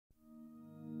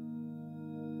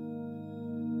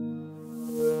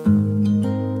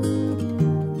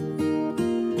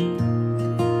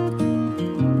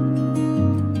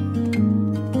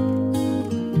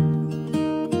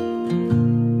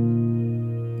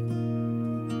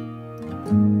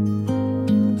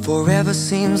Forever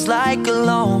seems like a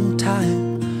long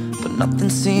time, but nothing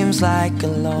seems like a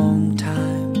long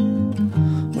time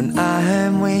when I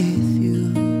am with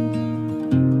you.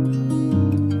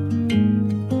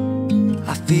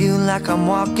 I feel like I'm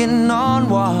walking on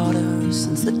water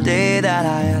since the day that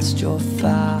I asked your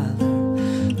father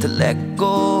to let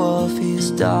go of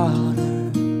his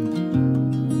daughter.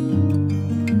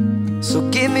 So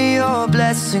give me your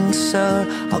blessing, sir,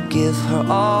 I'll give her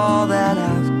all that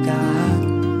I've got.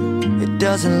 It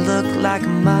doesn't look like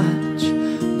much,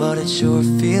 but it sure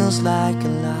feels like a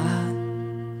lot.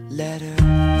 Let her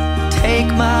take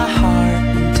my heart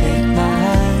and take my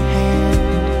hand.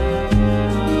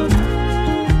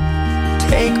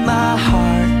 Take my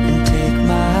heart and take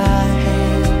my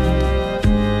hand.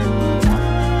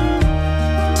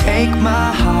 Take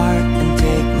my heart and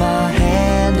take my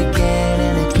hand again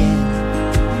and again.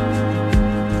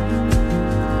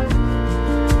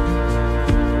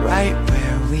 Right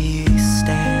where we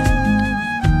stand.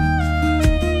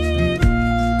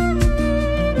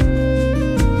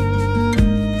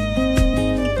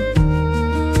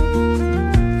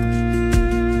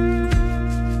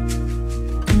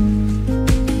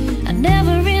 I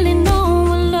never really know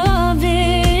what love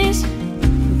is,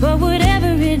 but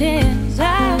whatever it is,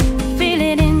 I feel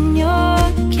it in your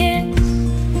kiss.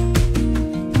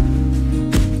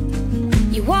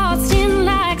 You waltzed in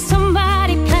like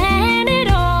somebody planned it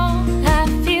all. I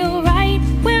feel right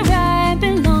where I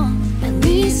belong. My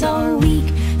knees are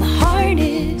weak, my heart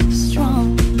is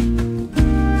strong.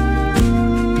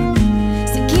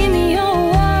 So give me your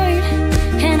word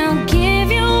and I'll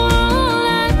give you all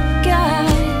I got.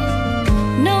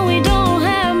 No, we don't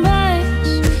have much,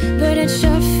 but it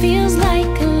sure feels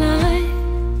like a lot.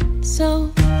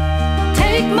 So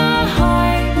take my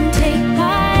heart and take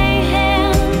my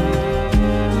hand.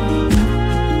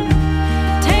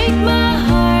 Take my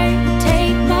heart,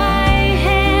 take my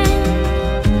hand.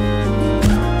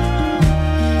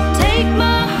 Take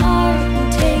my heart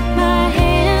and take my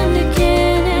hand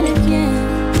again and again.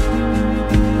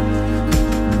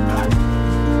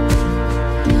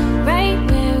 Right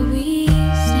where we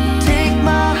stand. Take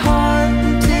my heart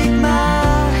and take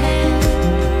my hand.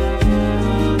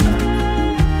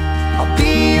 I'll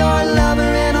be your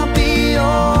lover and I'll be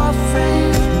your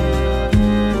friend.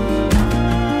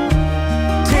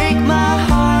 Take my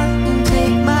heart and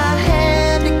take my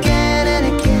hand again and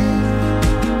again.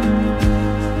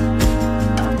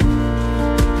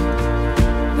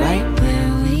 Right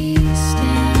where we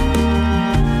stand.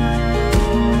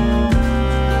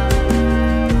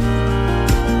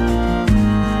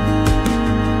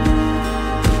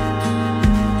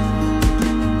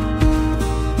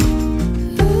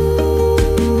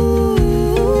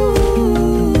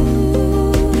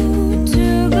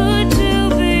 Too good to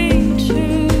be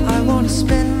true. I wanna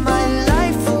spend my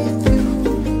life with you.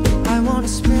 I wanna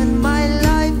spend my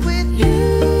life with you.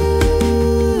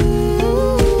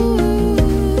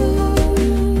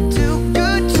 Too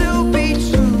good to be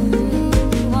true.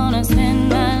 Wanna spend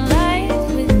my life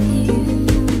with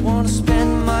you. Wanna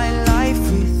spend my life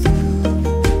with you.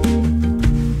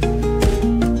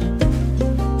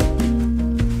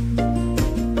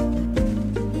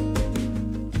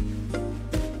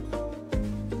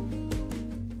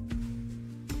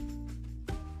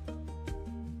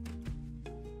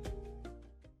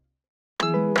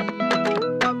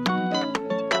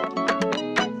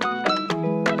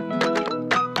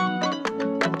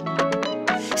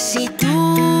 Si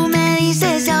tú me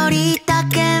dices ahorita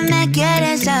que me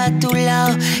quieres a tu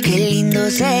lado, qué lindo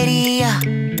sería.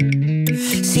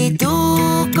 Si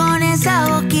tú con esa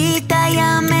boquita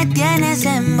ya me tienes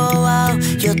embobado,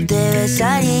 yo te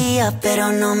besaría,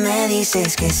 pero no me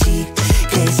dices que sí,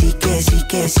 que sí, que sí,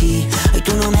 que sí. Ay,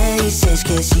 tú no me dices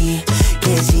que sí,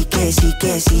 que sí, que sí,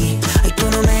 que sí. Ay, tú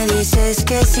no me dices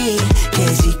que sí, que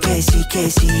sí, que sí, que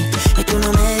sí. Ay, tú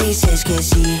no me dices que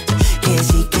sí, que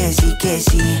sí, que sí, que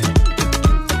sí.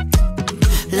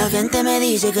 La gente me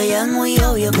dice que ya es muy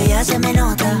obvio, que ya se me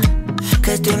nota,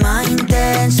 que estoy más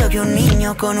intenso que un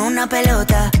niño con una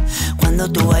pelota. Cuando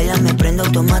tú bailas me prendo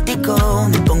automático,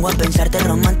 me pongo a pensarte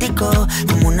romántico,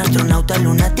 como un astronauta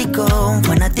lunático, un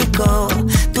fanático.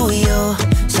 Tú y yo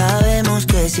sabemos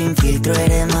que sin filtro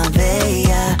eres más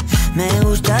bella. Me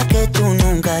gusta que tú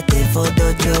nunca te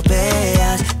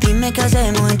photoshopeas. Dime qué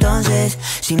hacemos entonces,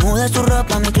 si mudas tu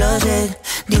ropa a mi closet.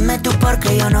 Dime tú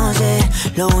porque yo no sé,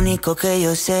 lo único que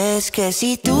yo sé es que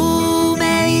si tú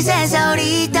me dices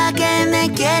ahorita que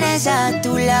me quieres a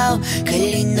tu lado, qué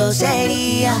lindo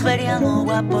sería.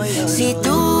 Si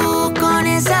tú con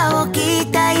esa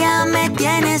boquita ya me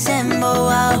tienes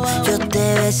embobado, yo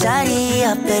te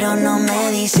besaría, pero no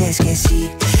me dices que sí,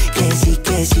 que sí,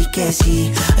 que sí, que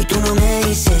sí. Ay, tú no me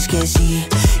dices que sí,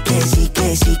 que sí,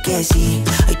 que sí, que sí.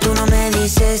 Ay, tú no me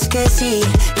dices que sí,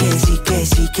 que sí, que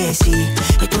sí, que sí.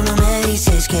 Ay, tú no me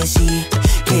dices que sí,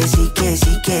 que sí, que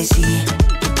sí, que sí.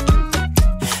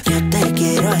 Yo te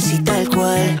quiero así tal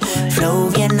cual, flow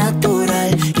bien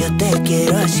natural. Yo te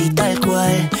quiero así tal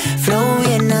cual, flow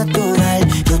bien natural.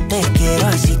 Yo te quiero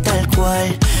así tal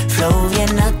cual, flow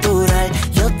bien natural.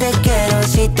 Yo te quiero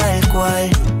así tal cual,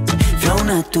 flow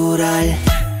natural.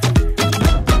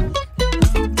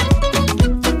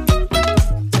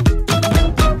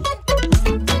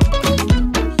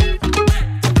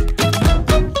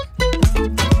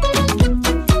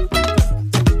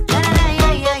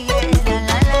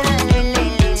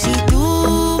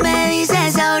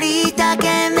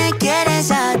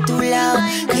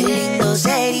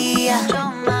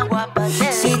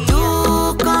 Si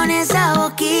tú con esa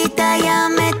boquita ya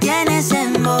me tienes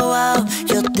embobado,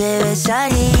 yo te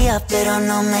besaría, pero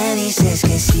no me dices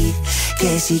que sí,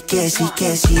 que sí, que sí,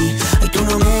 que sí. Ay, tú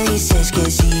no me dices que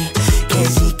sí, que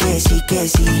sí, que sí, que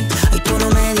sí. Ay, tú no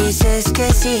me dices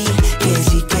que sí, que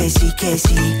sí, que sí, que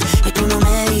sí.